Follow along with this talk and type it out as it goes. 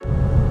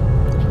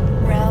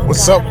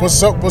What's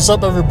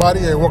up, everybody,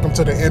 and welcome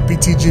to the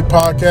MPTG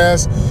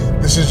podcast.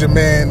 This is your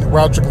man,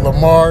 Roderick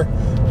Lamar,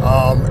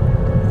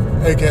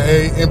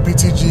 aka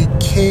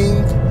MPTG King.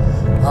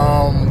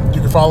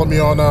 You can follow me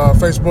on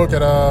Facebook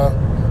at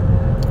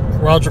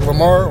Roderick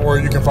Lamar, or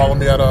you can follow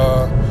me at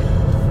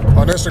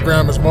on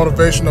Instagram as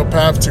Motivational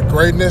Path to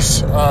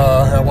Greatness.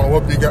 I want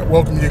to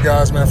welcome you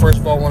guys, man. First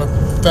of all, I want to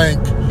thank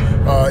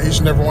each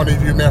and every one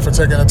of you, man, for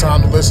taking the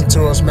time to listen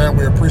to us, man.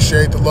 We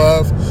appreciate the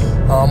love.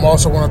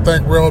 Also want to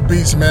thank Real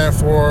Beats, man,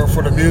 for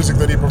the music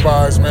that he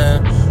provides,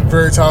 man.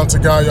 Very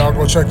talented guy. Y'all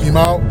go check him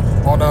out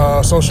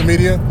on social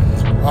media.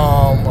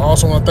 I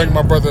also want to thank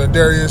my brother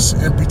Darius,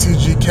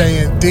 MPTG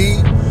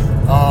KND,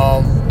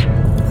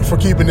 for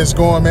keeping this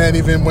going, man,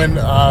 even when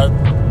I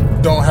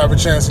don't have a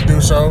chance to do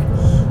so.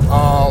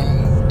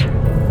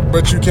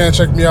 But you can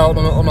check me out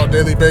on a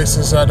daily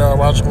basis at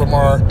Roderick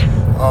Lamar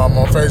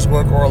on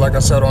Facebook, or like I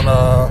said, on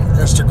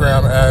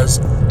Instagram as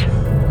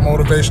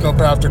Motivational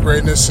Path to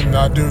Greatness. And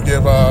I do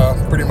give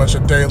pretty much a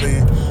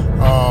daily,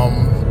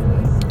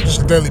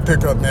 just a daily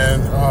pickup,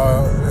 man,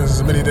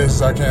 as many days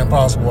as I can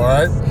possible, all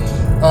right?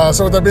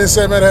 So with that being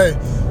said, man, hey,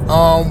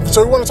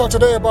 so we want to talk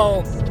today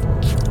about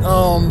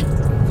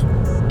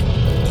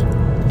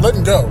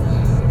letting go.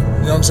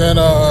 You know what I'm saying?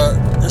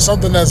 It's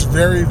something that's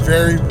very,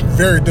 very,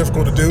 very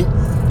difficult to do,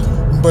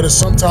 but it's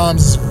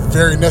sometimes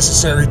very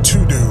necessary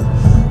to do.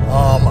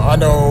 I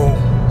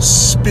know,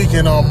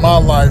 speaking on my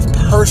life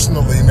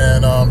personally,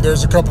 man,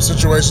 there's a couple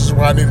situations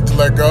where I needed to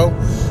let go,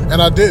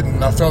 and I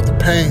didn't. I felt the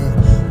pain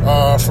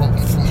from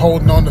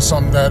holding on to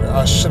something that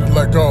I should have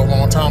let go a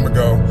long time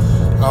ago.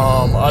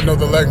 I know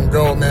that letting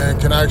go, man,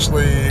 it can hurt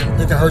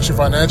you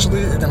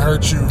financially, it can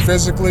hurt you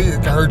physically,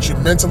 it can hurt you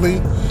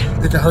mentally,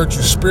 it can hurt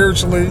you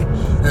spiritually.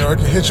 You know, it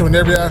can hit you in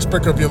every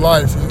aspect of your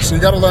life. So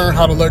you got to learn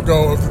how to let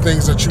go of the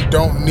things that you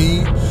don't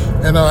need,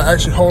 and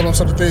actually hold on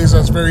to the things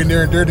that's very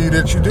near and dear to you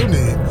that you do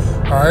need.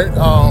 All right.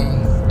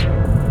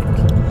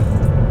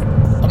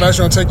 I'm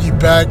actually going to take you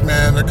back,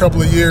 man, a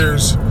couple of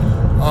years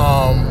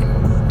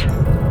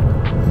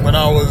when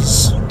I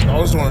was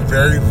doing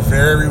very,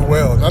 very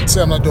well. Not to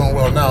say I'm not doing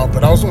well now,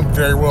 but I was doing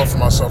very well for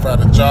myself. I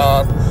had a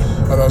job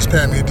that was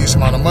paying me a decent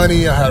amount of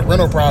money. I had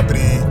rental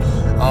property.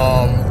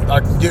 I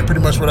can get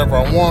pretty much whatever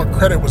I want.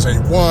 Credit was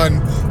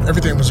A1.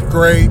 Everything was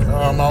great.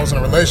 I was in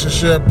a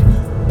relationship,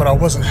 but I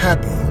wasn't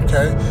happy,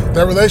 okay?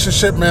 That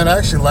relationship, man,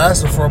 actually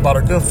lasted for about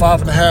a good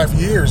 5.5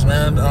 years,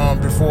 man,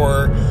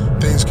 before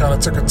things kind of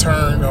took a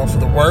turn for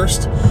the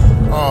worst.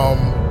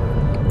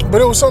 But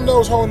it was something that I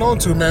was holding on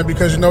to, man,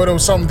 because, it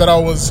was something that I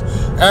was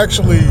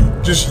actually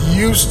just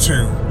used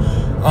to.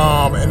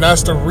 And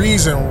that's the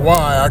reason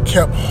why I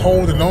kept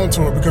holding on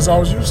to it, because I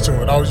was used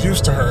to it. I was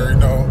used to her,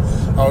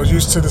 I was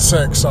used to the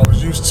sex. I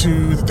was used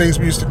to the things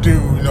we used to do,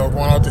 going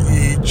out to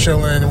eat,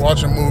 chilling,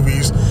 watching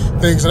movies,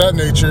 things of that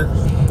nature.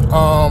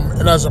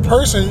 And as a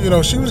person,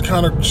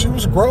 she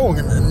was growing.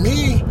 And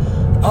me,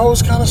 I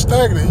was kind of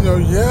stagnant.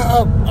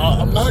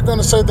 I'm not going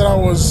to say that I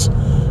was,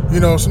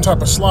 some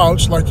type of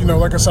slouch.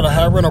 Like I said, I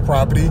had rental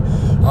property.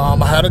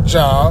 I had a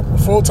job, a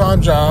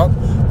full-time job,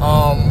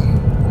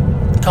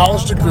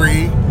 college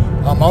degree.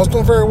 I was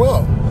doing very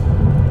well.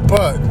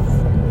 But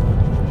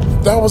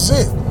that was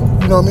it.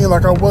 You know what I mean?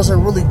 Like, I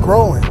wasn't really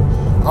growing.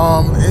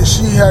 And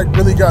she had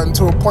really gotten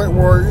to a point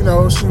where,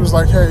 she was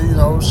like, hey,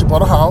 she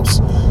bought a house.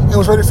 It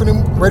was ready for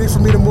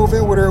me to move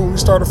in with her when we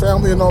start a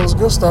family and all this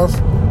good stuff.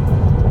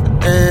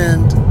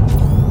 And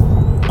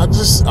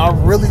I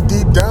really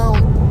deep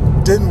down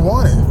didn't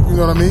want it. You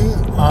know what I mean?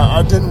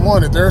 I didn't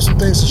want it. There are some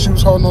things that she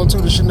was holding on to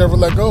that she never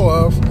let go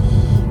of.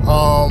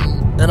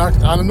 And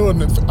I knew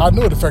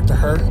it affected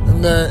her,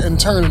 and then in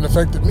turn it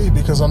affected me,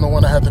 because I'm the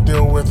one that had to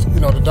deal with,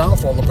 the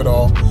downfall of it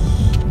all.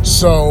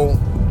 So,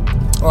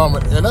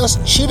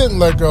 and she didn't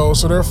let go,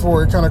 so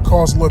therefore it kind of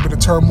caused a little bit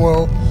of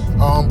turmoil.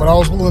 But I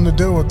was willing to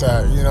deal with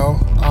that,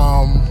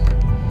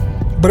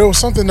 But it was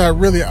something that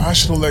really I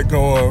should have let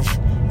go of,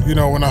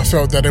 when I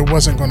felt that it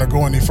wasn't going to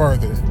go any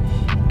further.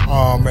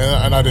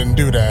 And I didn't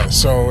do that.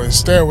 So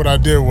instead, what I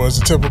did was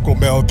the typical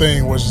male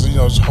thing, was,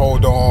 just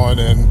hold on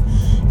and,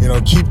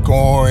 keep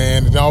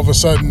going. And all of a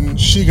sudden,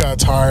 she got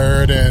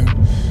tired and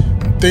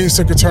things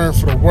took a turn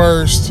for the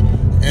worst,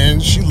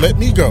 and she let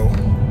me go.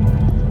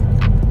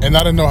 And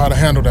I didn't know how to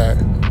handle that.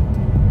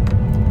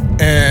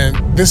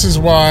 And this is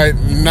why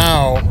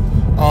now,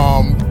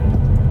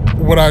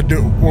 what I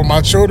do with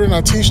my children,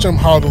 I teach them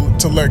how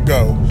to let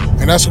go.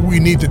 And that's what we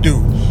need to do.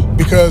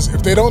 Because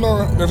if they don't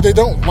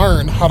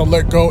learn how to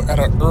let go at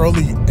an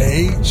early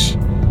age,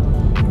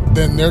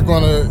 then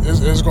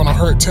it's gonna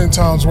hurt 10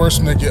 times worse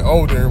when they get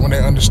older, when they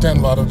understand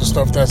a lot of the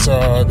stuff that's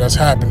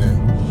happening.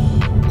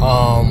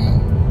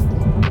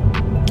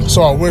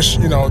 So I wish,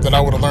 that I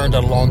would have learned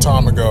that a long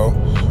time ago.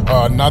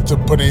 Not to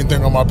put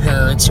anything on my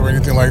parents or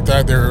anything like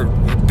that. They're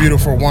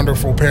beautiful,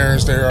 wonderful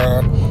parents. They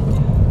are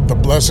the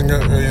blessing,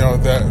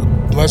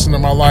 that blessing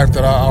in my life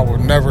that I will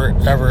never,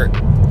 ever,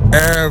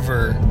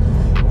 ever,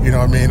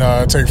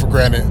 take for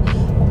granted.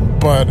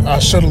 But I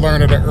should have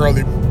learned at an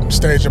early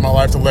stage in my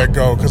life to let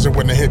go, because it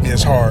wouldn't have hit me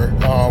as hard.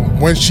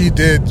 When she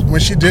did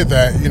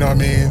that,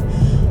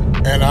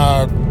 and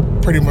I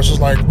pretty much was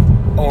like,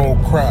 oh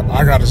crap,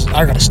 I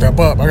gotta step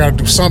up. I gotta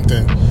do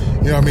something,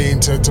 you know what I mean,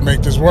 to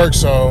make this work.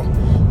 So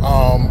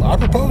I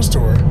proposed to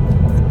her,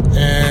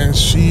 and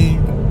she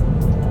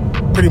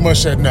pretty much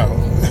said no.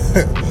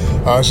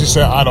 She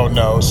said, I don't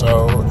know.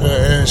 So,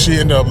 and she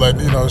ended up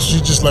she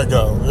just let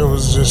go. It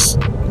was just,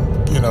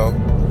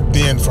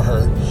 the end for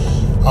her.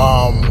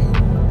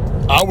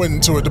 I went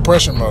into a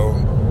depression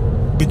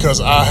mode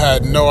because I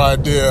had no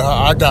idea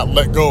how I got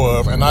let go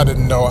of, and I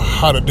didn't know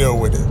how to deal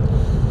with it.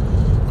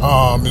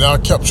 I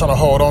kept trying to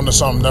hold on to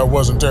something that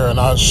wasn't there, and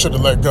I should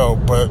have let go,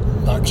 but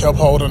I kept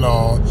holding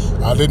on.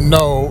 I didn't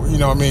know,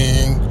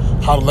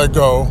 how to let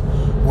go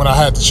when I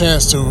had the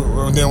chance to.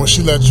 And then when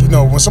she let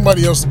when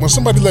somebody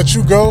let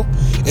you go,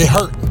 it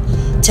hurt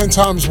 10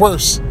 times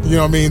worse,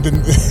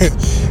 than,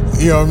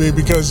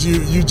 because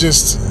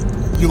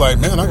you like,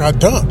 man, I got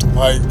dumped.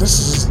 Like,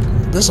 this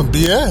some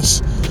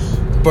BS.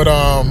 But,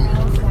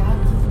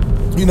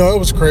 it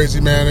was crazy,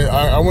 man.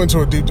 I went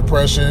into a deep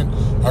depression.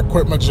 I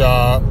quit my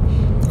job.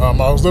 I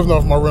was living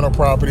off my rental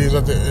properties.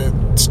 It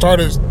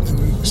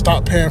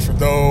stopped paying for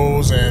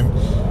those, and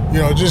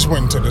just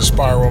went into the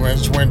spiral, man. It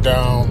just went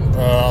down.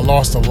 I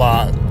lost a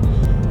lot,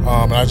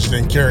 and I just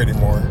didn't care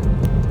anymore.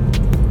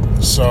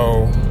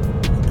 So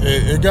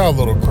it got a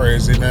little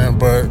crazy, man.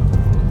 But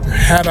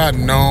had I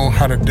known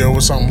how to deal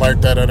with something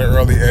like that at an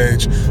early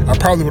age, I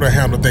probably would have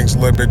handled things a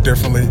little bit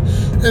differently.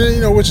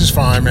 And which is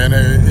fine, man.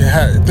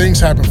 Things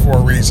happen for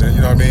a reason.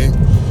 You know what I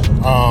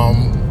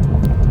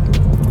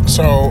mean?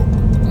 So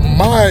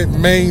my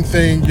main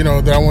thing,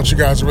 that I want you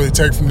guys to really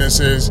take from this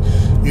is,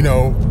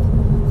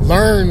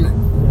 learn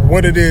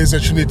what it is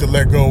that you need to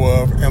let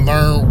go of, and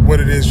learn what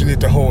it is you need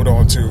to hold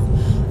on to.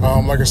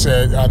 Like I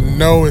said, I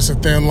know it's a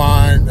thin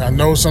line. I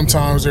know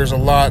sometimes there's a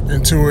lot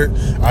into it.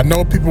 I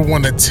know people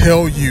want to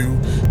tell you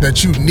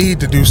that you need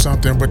to do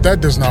something, but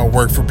that does not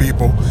work for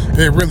people.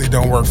 It really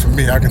don't work for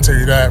me. I can tell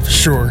you that for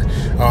sure,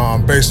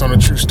 based on a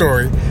true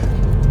story.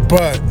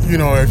 But,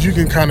 if you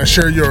can kind of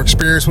share your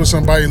experience with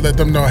somebody, let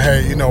them know,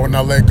 hey, when I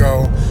let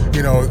go,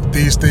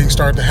 these things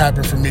start to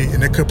happen for me,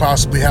 and it could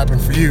possibly happen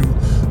for you,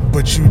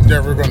 but you're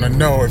never going to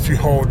know if you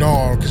hold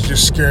on because you're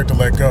scared to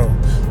let go.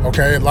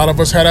 Okay? A lot of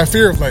us had that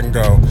fear of letting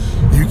go.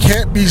 You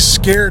can't be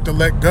scared to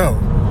let go.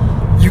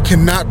 You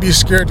cannot be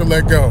scared to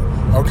let go.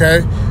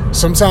 Okay?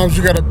 Sometimes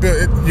you have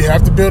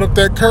to build up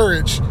that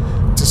courage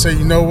to say,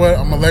 you know what,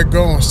 I'm going to let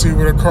go and see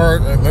where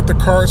let the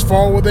cards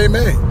fall where they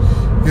may. You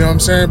know what I'm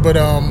saying? But,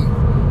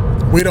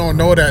 we don't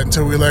know that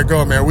until we let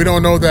go, man. We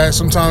don't know that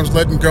sometimes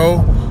letting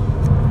go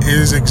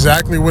is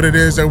exactly what it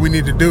is that we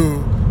need to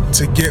do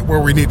to get where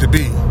we need to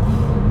be.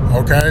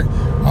 Okay?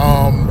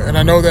 And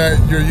I know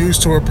that you're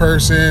used to a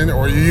person,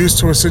 or you're used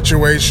to a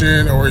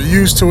situation, or you're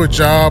used to a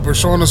job, or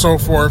so on and so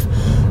forth.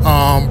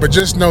 But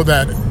just know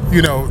that,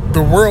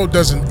 the world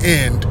doesn't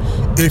end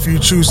if you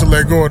choose to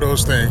let go of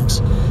those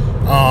things.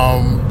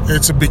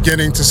 It's a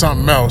beginning to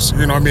something else,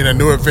 a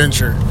new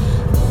adventure.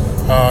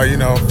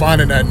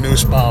 Finding that new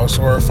spouse,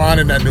 or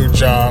finding that new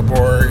job,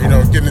 or,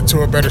 getting into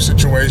a better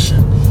situation.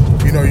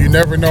 You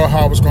never know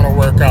how it's going to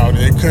work out.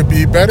 It could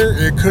be better,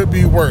 it could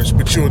be worse,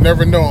 but you'll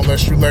never know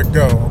unless you let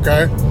go,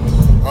 okay?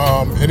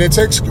 And it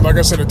takes, like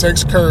I said, it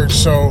takes courage.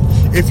 So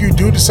if you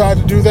do decide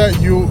to do that,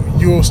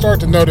 you'll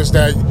start to notice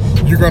that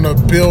you're going to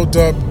build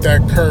up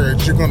that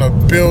courage. You're going to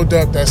build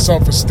up that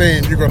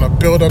self-esteem. You're going to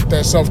build up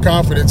that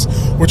self-confidence,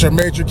 which are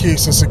major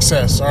keys to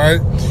success, all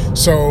right?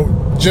 So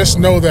just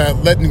know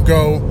that letting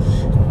go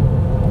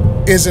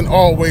isn't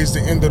always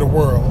the end of the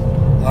world,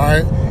 all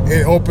right?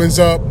 It opens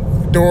up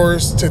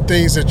doors to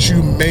things that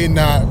you may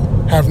not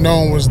have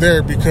known was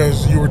there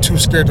because you were too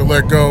scared to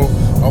let go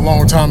a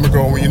long time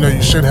ago when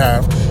you should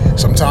have.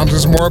 Sometimes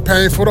it's more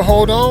painful to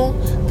hold on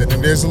than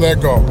it is to let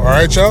go. All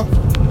right, y'all?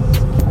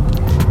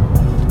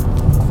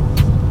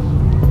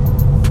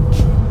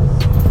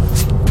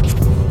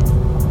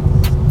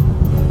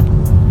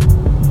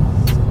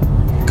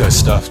 Good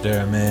stuff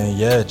there, man.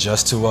 Yeah,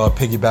 just to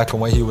piggyback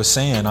on what he was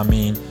saying, I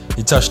mean,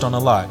 he touched on a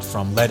lot,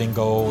 from letting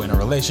go in a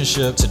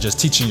relationship to just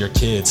teaching your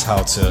kids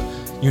how to,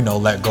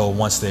 let go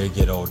once they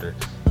get older.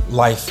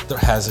 Life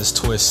has its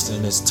twists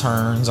and its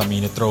turns. I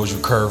mean, it throws you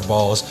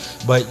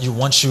curveballs, but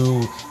once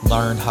you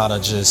learn how to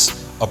just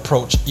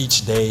approach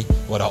each day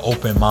with an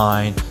open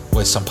mind,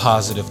 with some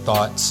positive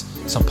thoughts,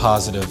 some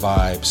positive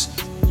vibes,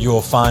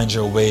 you'll find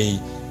your way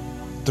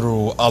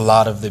through a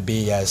lot of the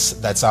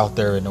BS that's out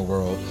there in the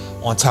world.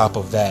 On top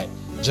of that,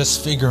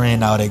 just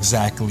figuring out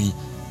exactly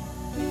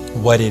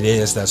what it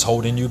is that's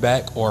holding you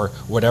back, or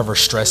whatever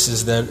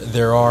stresses that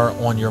there are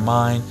on your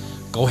mind,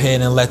 go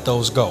ahead and let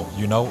those go.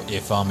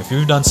 If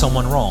you've done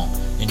someone wrong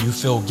and you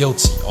feel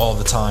guilty all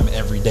the time,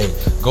 every day,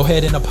 go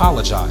ahead and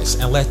apologize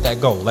and let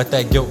that go. Let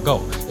that guilt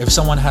go. If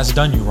someone has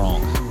done you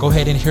wrong, go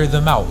ahead and hear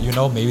them out.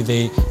 Maybe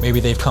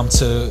they've come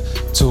to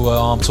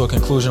a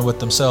conclusion with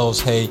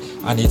themselves. Hey,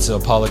 I need to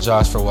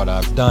apologize for what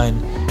I've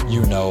done.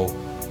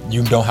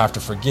 you don't have to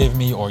forgive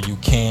me, or you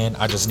can.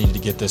 I just needed to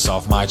get this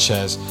off my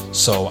chest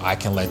so I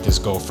can let this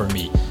go for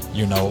me.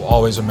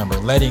 Always remember,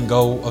 letting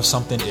go of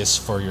something is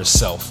for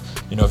yourself.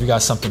 If you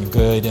got something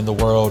good in the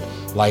world,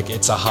 like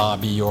it's a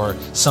hobby or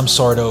some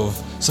sort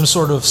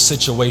of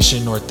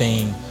situation or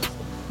thing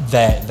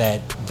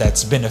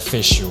that's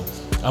beneficial.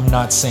 I'm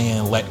not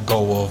saying let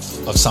go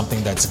of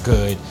something that's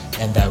good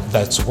and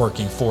that's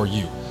working for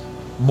you.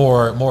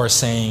 More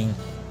saying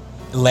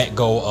let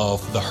go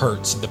of the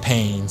hurts, the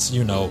pains,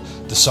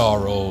 the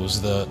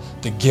sorrows, the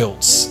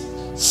guilts,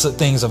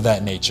 things of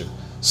that nature.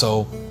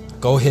 So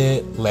go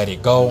ahead, let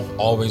it go.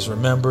 Always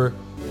remember,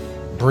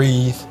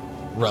 breathe,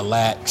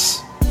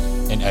 relax,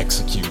 and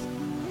execute.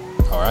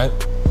 All right.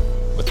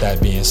 With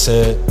that being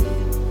said,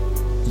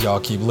 y'all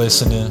keep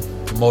listening.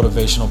 The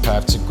motivational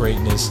path to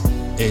greatness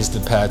is the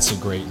path to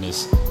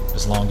greatness.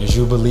 As long as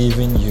you believe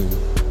in you,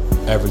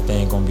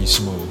 everything gonna be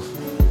smooth.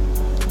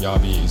 Y'all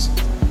be easy.